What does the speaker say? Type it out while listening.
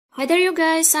Hi there you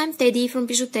guys, I'm Teddy from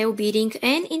BijuTeo Beading,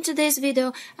 and in today's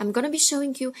video I'm gonna be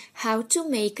showing you how to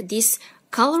make these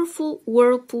colorful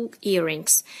whirlpool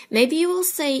earrings. Maybe you will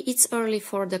say it's early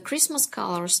for the Christmas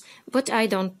colors, but I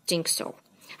don't think so.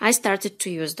 I started to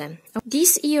use them.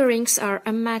 These earrings are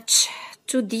a match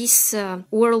to this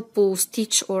whirlpool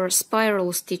stitch or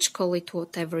spiral stitch, call it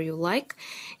whatever you like.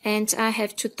 And I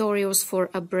have tutorials for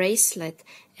a bracelet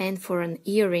and for an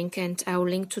earring, and I'll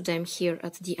link to them here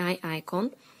at the eye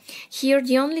icon. Here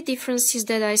the only difference is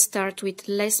that I start with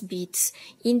less beads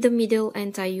in the middle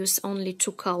and I use only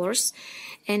 2 colors,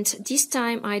 and this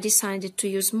time I decided to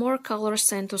use more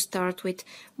colors and to start with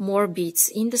more beads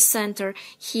in the center.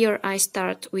 Here I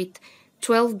start with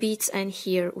 12 beads and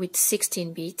here with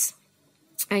 16 beads,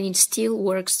 and it still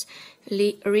works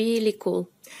really cool.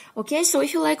 Okay, so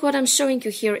if you like what I'm showing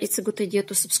you here, it's a good idea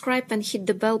to subscribe and hit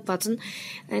the bell button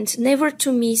and never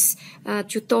to miss a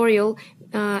tutorial,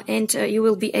 and you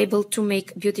will be able to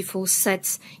make beautiful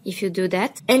sets if you do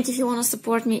that. And if you want to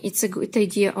support me, it's a good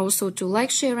idea also to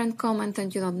like, share and comment,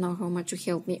 and you don't know how much you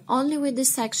help me only with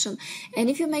this section. And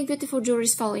if you make beautiful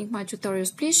jewelries following my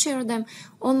tutorials, please share them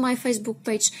on my Facebook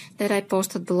page that I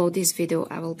posted below this video.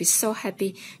 I will be so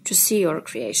happy to see your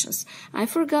creations. I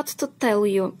forgot to tell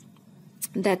you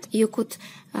that you could,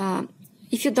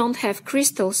 if you don't have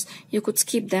crystals, you could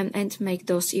skip them and make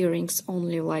those earrings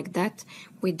only like that,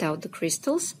 without the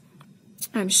crystals.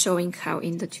 I'm showing how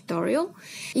in the tutorial.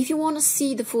 If you want to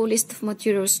see the full list of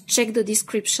materials, check the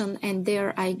description, and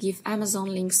there I give Amazon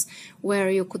links where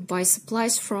you could buy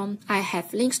supplies from. I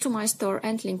have links to my store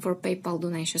and link for PayPal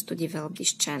donations to develop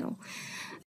this channel.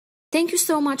 Thank you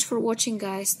so much for watching,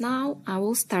 guys. Now I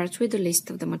will start with the list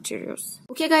of the materials.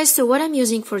 Okay guys, so what I'm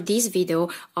using for this video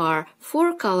are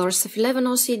 4 colors of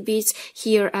 11 seed beads.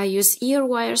 Here I use ear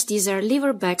wires. These are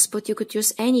liver bags, but you could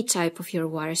use any type of ear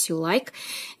wires you like.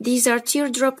 These are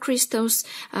teardrop crystals,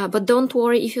 but don't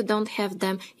worry if you don't have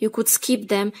them. You could skip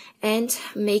them and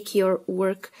make your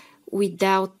work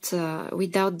without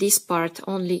this part,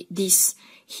 only this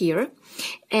here.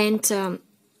 And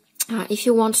if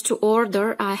you want to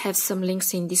order, I have some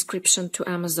links in description to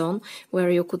Amazon where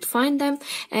you could find them.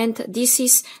 And this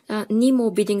is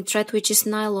Nymo beading thread, which is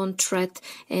nylon thread,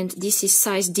 and this is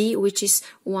size D, which is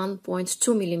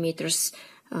 1.2 millimeters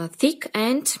thick,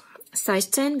 and size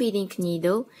 10 beading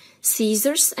needle,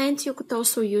 scissors, and you could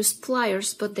also use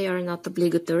pliers, but they are not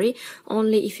obligatory,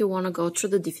 only if you want to go through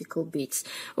the difficult beads.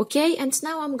 Okay, and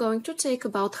now I'm going to take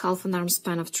about half an arm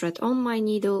span of thread on my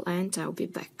needle, and I'll be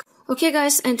back. Okay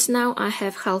guys, and now I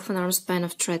have half an arm span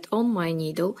of thread on my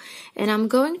needle, and I'm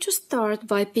going to start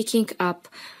by picking up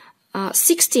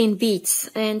 16 beads,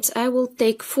 and I will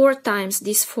take 4 times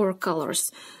these 4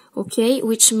 colors, okay,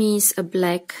 which means a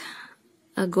black,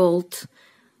 a gold,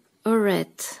 a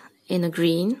red, and a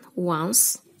green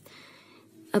once,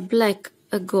 a black,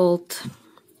 a gold,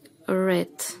 a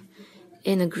red,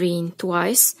 and a green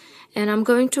twice, and I'm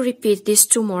going to repeat this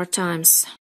 2 more times.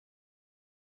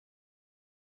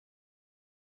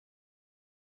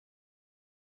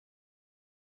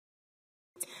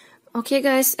 Okay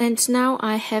guys, and now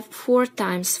I have 4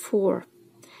 times 4.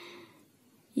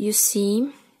 You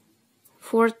see,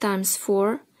 4 times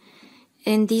 4,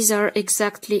 and these are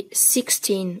exactly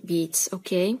 16 beads,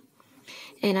 okay?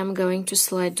 And I'm going to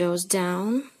slide those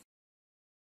down.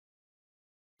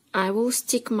 I will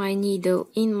stick my needle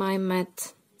in my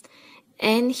mat,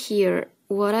 and here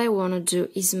what I want to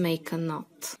do is make a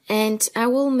knot. And I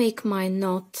will make my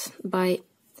knot by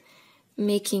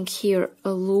making here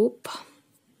a loop.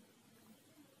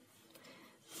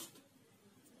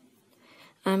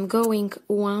 I'm going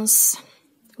once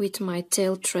with my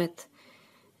tail thread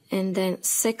and then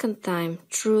second time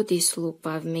through this loop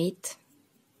I've made.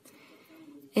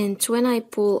 And when I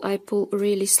pull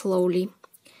really slowly,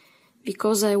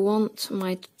 because I want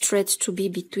my thread to be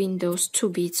between those 2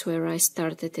 beads where I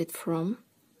started it from.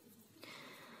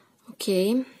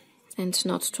 Okay, and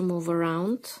not to move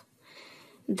around.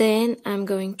 Then I'm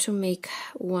going to make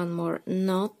one more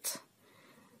knot,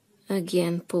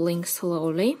 again pulling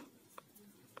slowly.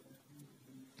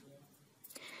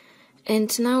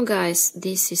 And now guys,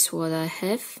 this is what I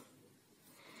have,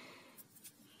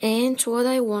 and what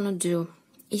I want to do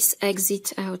is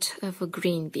exit out of a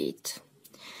green bead.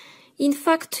 In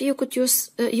fact, you could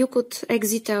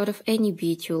exit out of any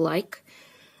bead you like,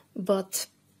 but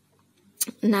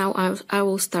now I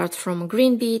will start from a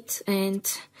green bead, and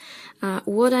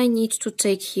what I need to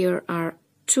take here are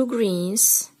 2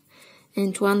 greens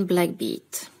and 1 black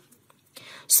bead.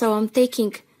 So I'm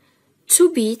taking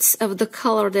 2 beads of the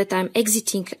color that I'm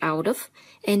exiting out of,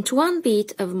 and one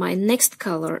bead of my next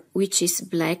color, which is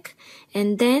black,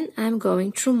 and then I'm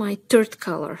going through my third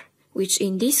color, which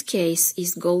in this case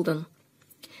is golden.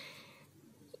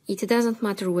 It doesn't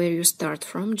matter where you start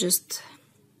from, just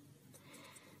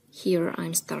here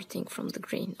I'm starting from the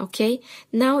green. Okay,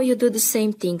 now you do the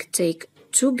same thing. Take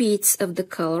 2 beads of the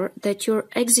color that you're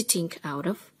exiting out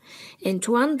of and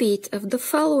 1 bead of the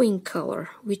following color,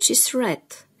 which is red,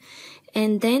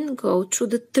 and then go through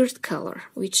the third color,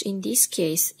 which in this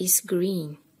case is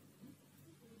green.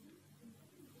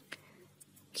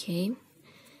 Okay,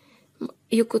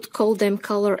 you could call them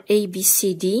color A, B,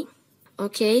 C, D.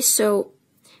 Okay, so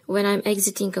when I'm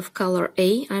exiting of color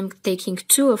A, I'm taking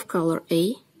 2 of color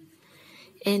A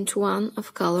and 1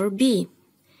 of color B,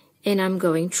 and I'm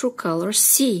going through color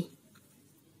C.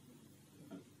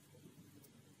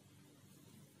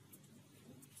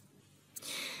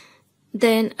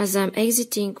 Then, as I'm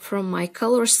exiting from my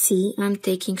color C, I'm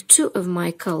taking 2 of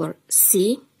my color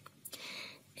C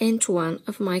and 1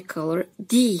 of my color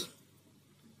D,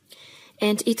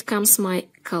 and it comes my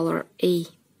color A,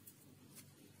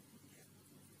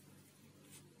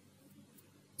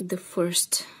 the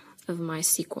first of my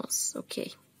sequence.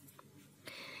 Okay,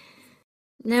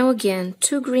 now again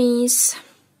 2 greens,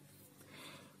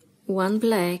 1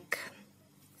 black,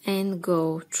 and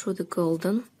go through the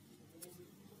golden,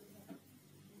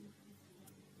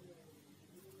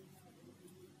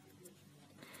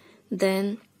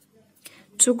 then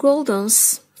 2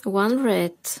 goldens, 1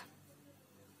 red,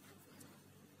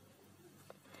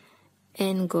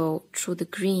 and go through the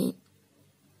green.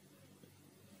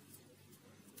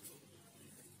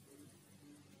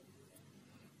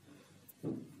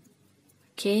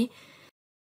 Okay,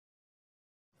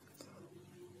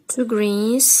 2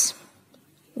 greens,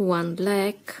 1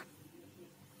 black,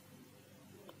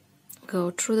 go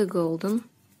through the golden,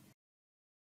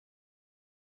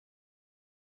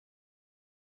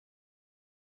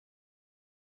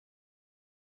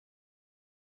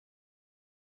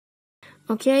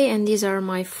 okay, and these are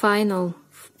my final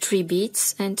 3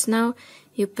 beads, and now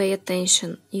you pay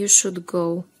attention, you should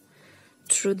go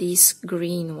through this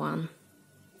green one.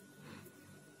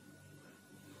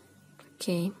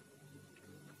 Okay,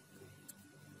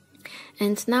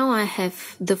 and now I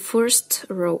have the first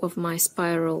row of my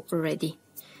spiral ready.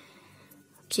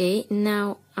 Okay,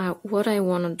 now what I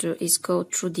want to do is go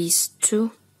through these 2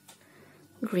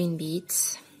 green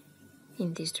beads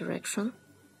in this direction.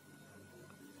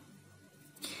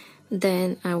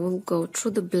 Then I will go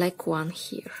through the black one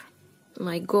here.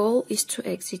 My goal is to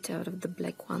exit out of the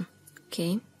black one.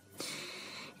 Okay,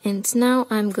 and now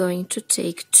I'm going to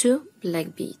take 2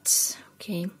 black beads.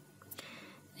 Okay,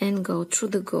 and go through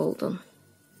the golden.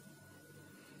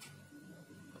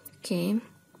 Okay,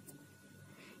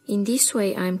 in this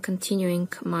way I'm continuing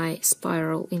my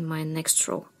spiral in my next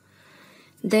row.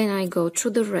 Then I go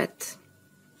through the red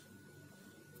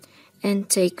and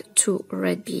take 2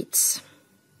 red beads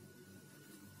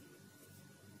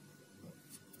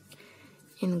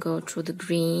and go through the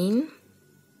green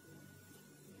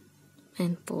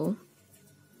and pull,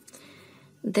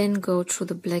 then go through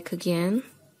the black again,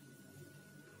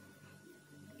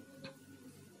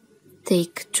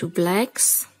 take 2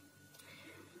 blacks,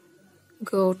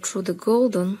 go through the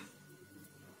golden,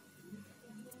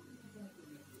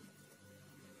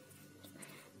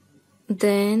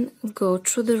 then go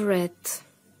through the red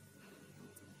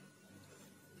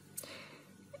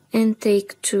and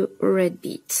take 2 red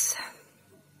beads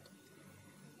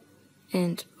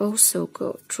and also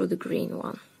go through the green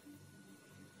one.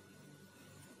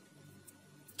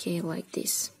 Okay, like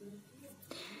this.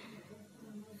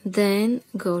 Then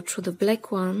go through the black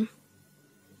one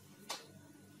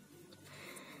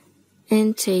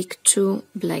and take 2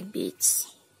 black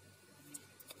beads.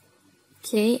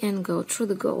 Okay, and go through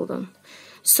the golden.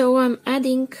 So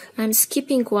I'm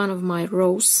skipping one of my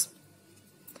rows.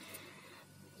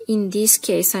 In this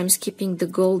case I'm skipping the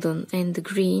golden and the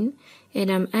green, and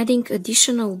I'm adding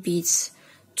additional beads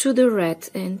to the red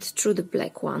and through the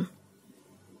black one.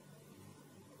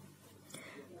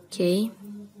 Okay.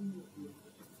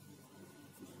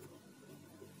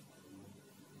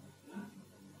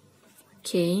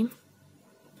 Okay.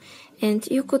 And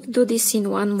you could do this in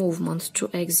one movement to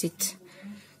exit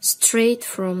straight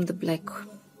from the black.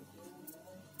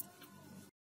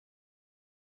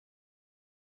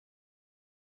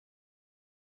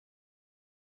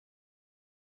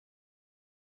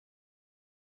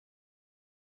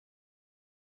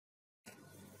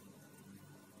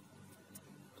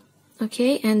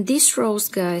 Okay, and this rows,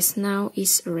 guys, now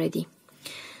is ready.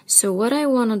 So what I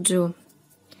want to do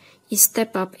is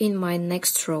step up in my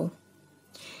next row,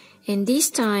 and this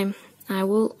time I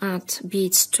will add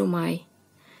beads to my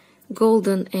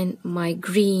golden and my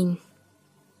green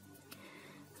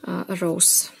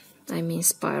rows, I mean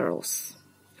spirals.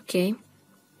 Okay,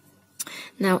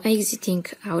 now exiting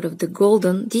out of the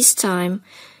golden, this time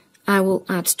I will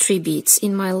add 3 beads.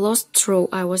 In my last row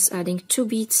I was adding 2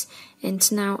 beads,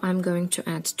 and now I'm going to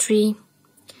add 3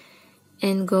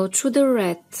 and go through the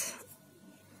red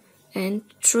and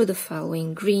through the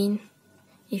following green,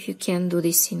 if you can do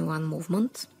this in one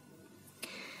movement.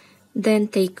 Then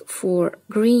take 4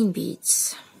 green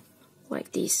beads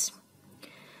like this,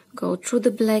 go through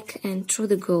the black and through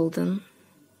the golden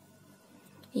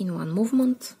in one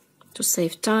movement to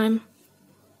save time.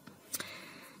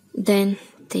 Then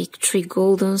take 3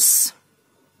 goldens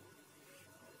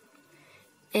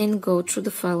and go through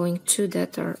the following 2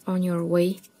 that are on your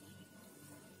way.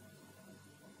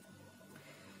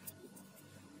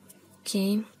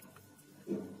 Okay,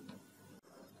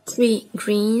 3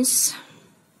 greens,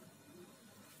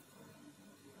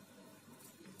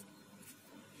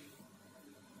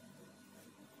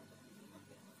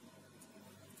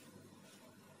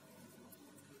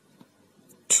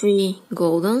 three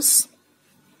goldens,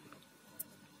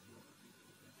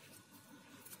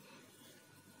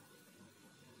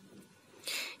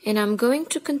 and I'm going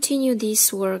to continue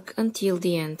this work until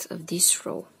the end of this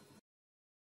row.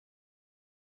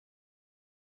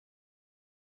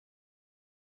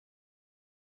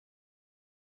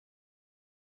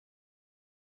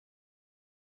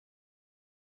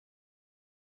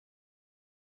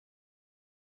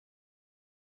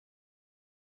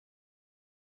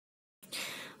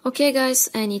 Okay guys,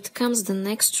 and it comes the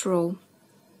next row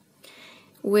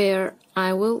where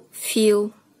I will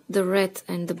fill the red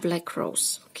and the black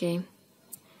rows, okay?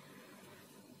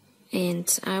 And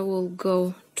I will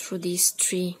go through these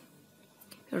 3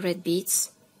 red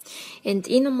beads, and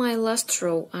in my last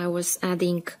row I was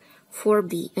adding 3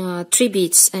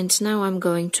 beads, and now I'm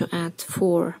going to add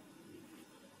 4.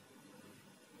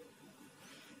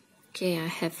 Okay, I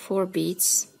have 4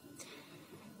 beads.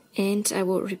 And I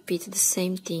will repeat the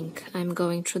same thing. I'm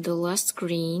going through the last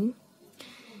green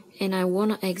and I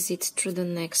want to exit through the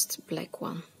next black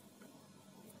one.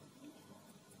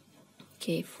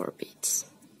 Okay, 4 beads.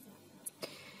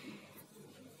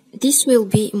 This will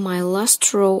be my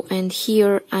last row, and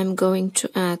here I'm going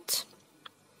to add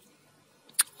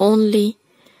only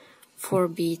 4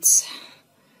 beads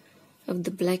of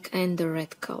the black and the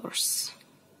red colors.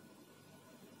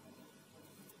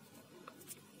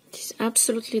 It's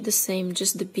absolutely the same,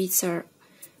 just the beads are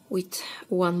with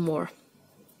 1 more.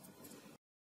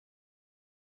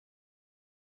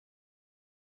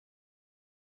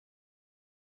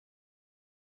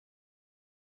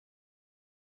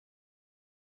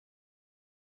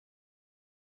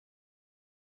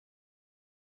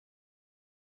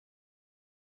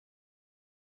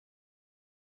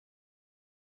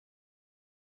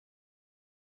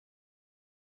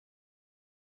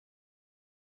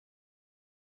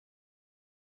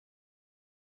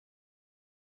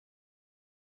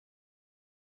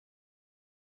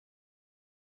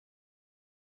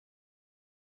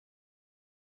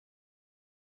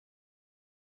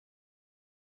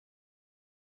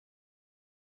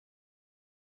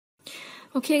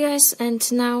 Okay guys, and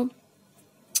now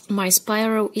my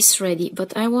spiral is ready,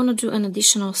 but I want to do an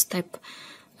additional step.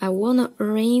 I want to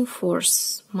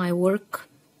reinforce my work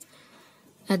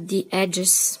at the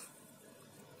edges.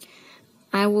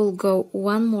 I will go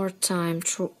one more time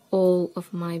through all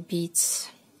of my beads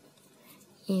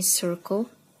in circle.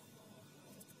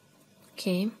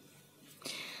 Okay,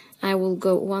 I will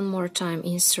go one more time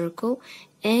in circle,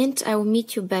 and I will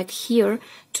meet you back here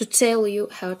to tell you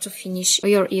how to finish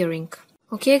your earring.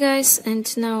 Okay guys, and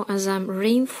now as I'm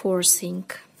reinforcing,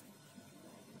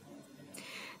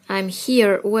 I'm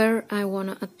here where I want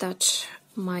to attach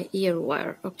my ear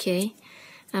wire. Okay,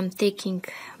 I'm taking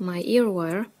my ear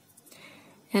wire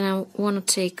and I want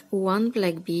to take 1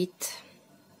 black bead,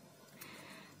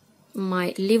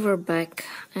 my lever back,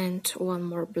 and 1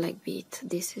 more black bead.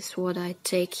 This is what I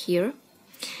take here,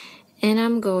 and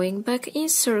I'm going back in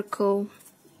circle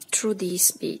through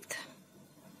this bead.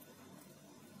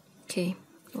 Okay,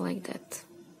 like that.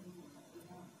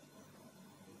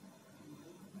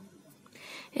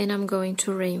 And I'm going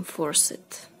to reinforce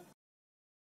it.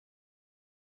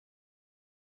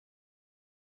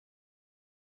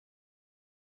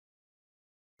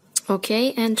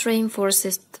 Okay, and reinforce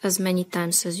it as many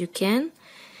times as you can.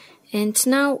 And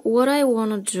now what I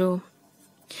want to do,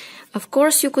 of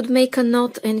course you could make a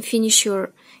knot and finish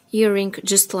your earring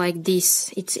just like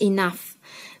this, it's enough.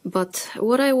 But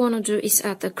what I want to do is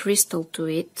add a crystal to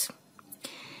it,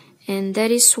 and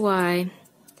that is why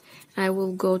I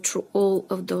will go through all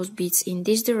of those beads in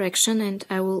this direction, and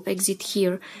I will exit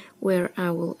here where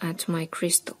I will add my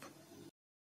crystal.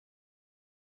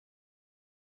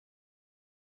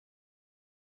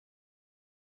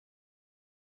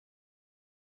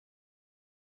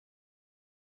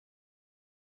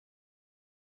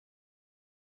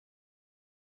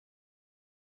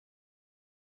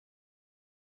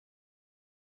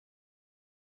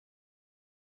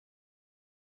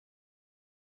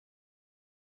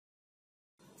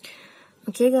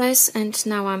 Okay guys, and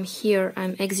now I'm here,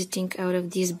 I'm exiting out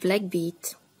of this black bead,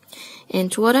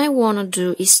 and what I want to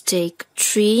do is take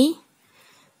 3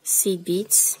 seed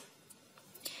beads,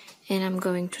 and I'm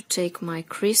going to take my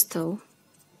crystal,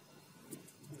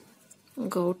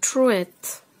 go through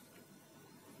it,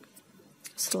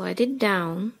 slide it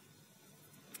down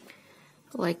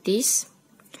like this,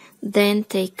 then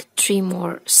take 3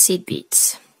 more seed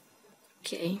beads.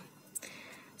 Okay,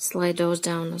 slide those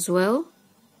down as well.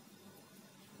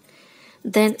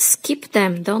 Then skip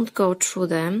them, don't go through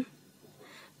them,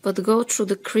 but go through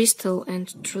the crystal and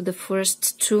through the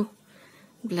first 2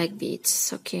 black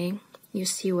beads. Okay, you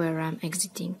see where I'm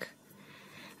exiting.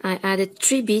 I added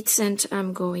 3 beads and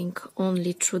I'm going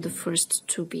only through the first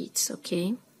 2 beads.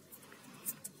 Okay,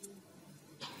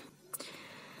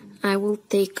 I will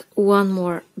take 1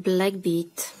 more black bead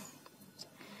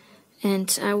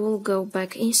and I will go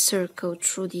back in circle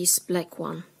through this black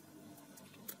one.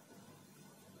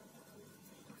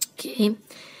 Okay,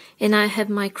 and I have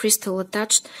my crystal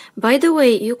attached. By the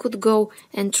way, you could go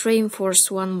and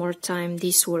reinforce 1 more time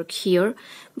this work here,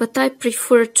 but I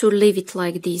prefer to leave it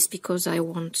like this because I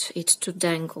want it to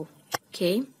dangle.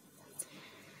 Okay,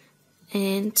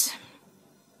 and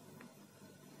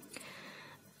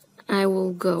I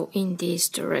will go in this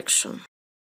direction.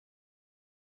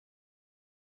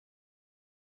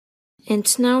 And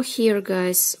now here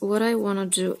guys, what I want to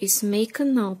do is make a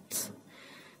knot,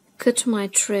 cut my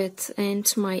thread, and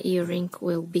my earring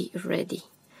will be ready.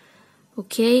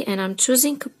 Okay, and I'm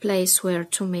choosing a place where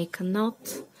to make a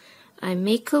knot. I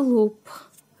make a loop,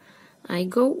 I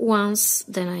go once,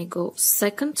 then I go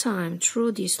second time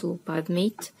through this loop I've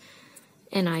made,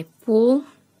 and I pull,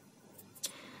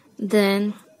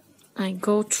 then I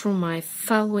go through my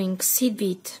following seed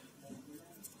bead,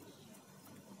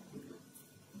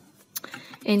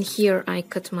 and here I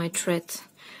cut my thread.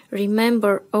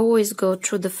 Remember, always go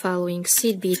through the following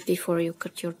seed bead before you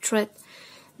cut your thread.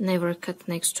 Never cut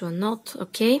next to a knot,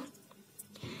 okay?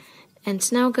 And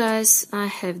now guys, I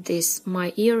have this,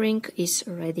 my earring is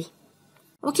ready.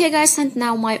 Okay guys, and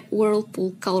now my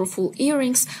Whirlpool colorful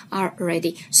earrings are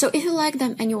ready. So if you like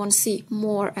them and you want to see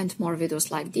more and more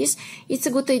videos like this, it's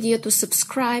a good idea to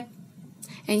subscribe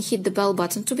and hit the bell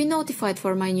button to be notified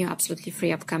for my new absolutely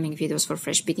free upcoming videos for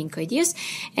fresh beading ideas.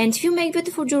 And if you make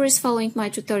beautiful jewelries following my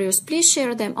tutorials, please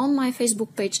share them on my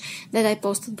Facebook page that I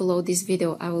posted below this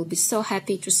video. I will be so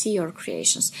happy to see your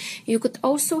creations. You could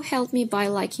also help me by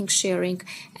liking, sharing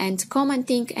and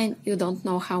commenting, and you don't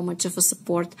know how much of a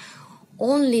support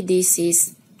only this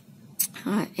is,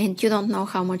 and you don't know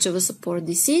how much of a support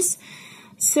this is.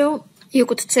 So you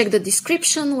could check the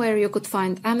description where you could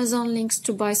find Amazon links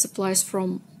to buy supplies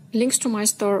from, links to my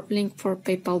store, link for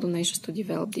PayPal donations to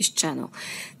develop this channel.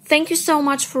 Thank you so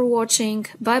much for watching.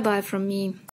 Bye bye from me.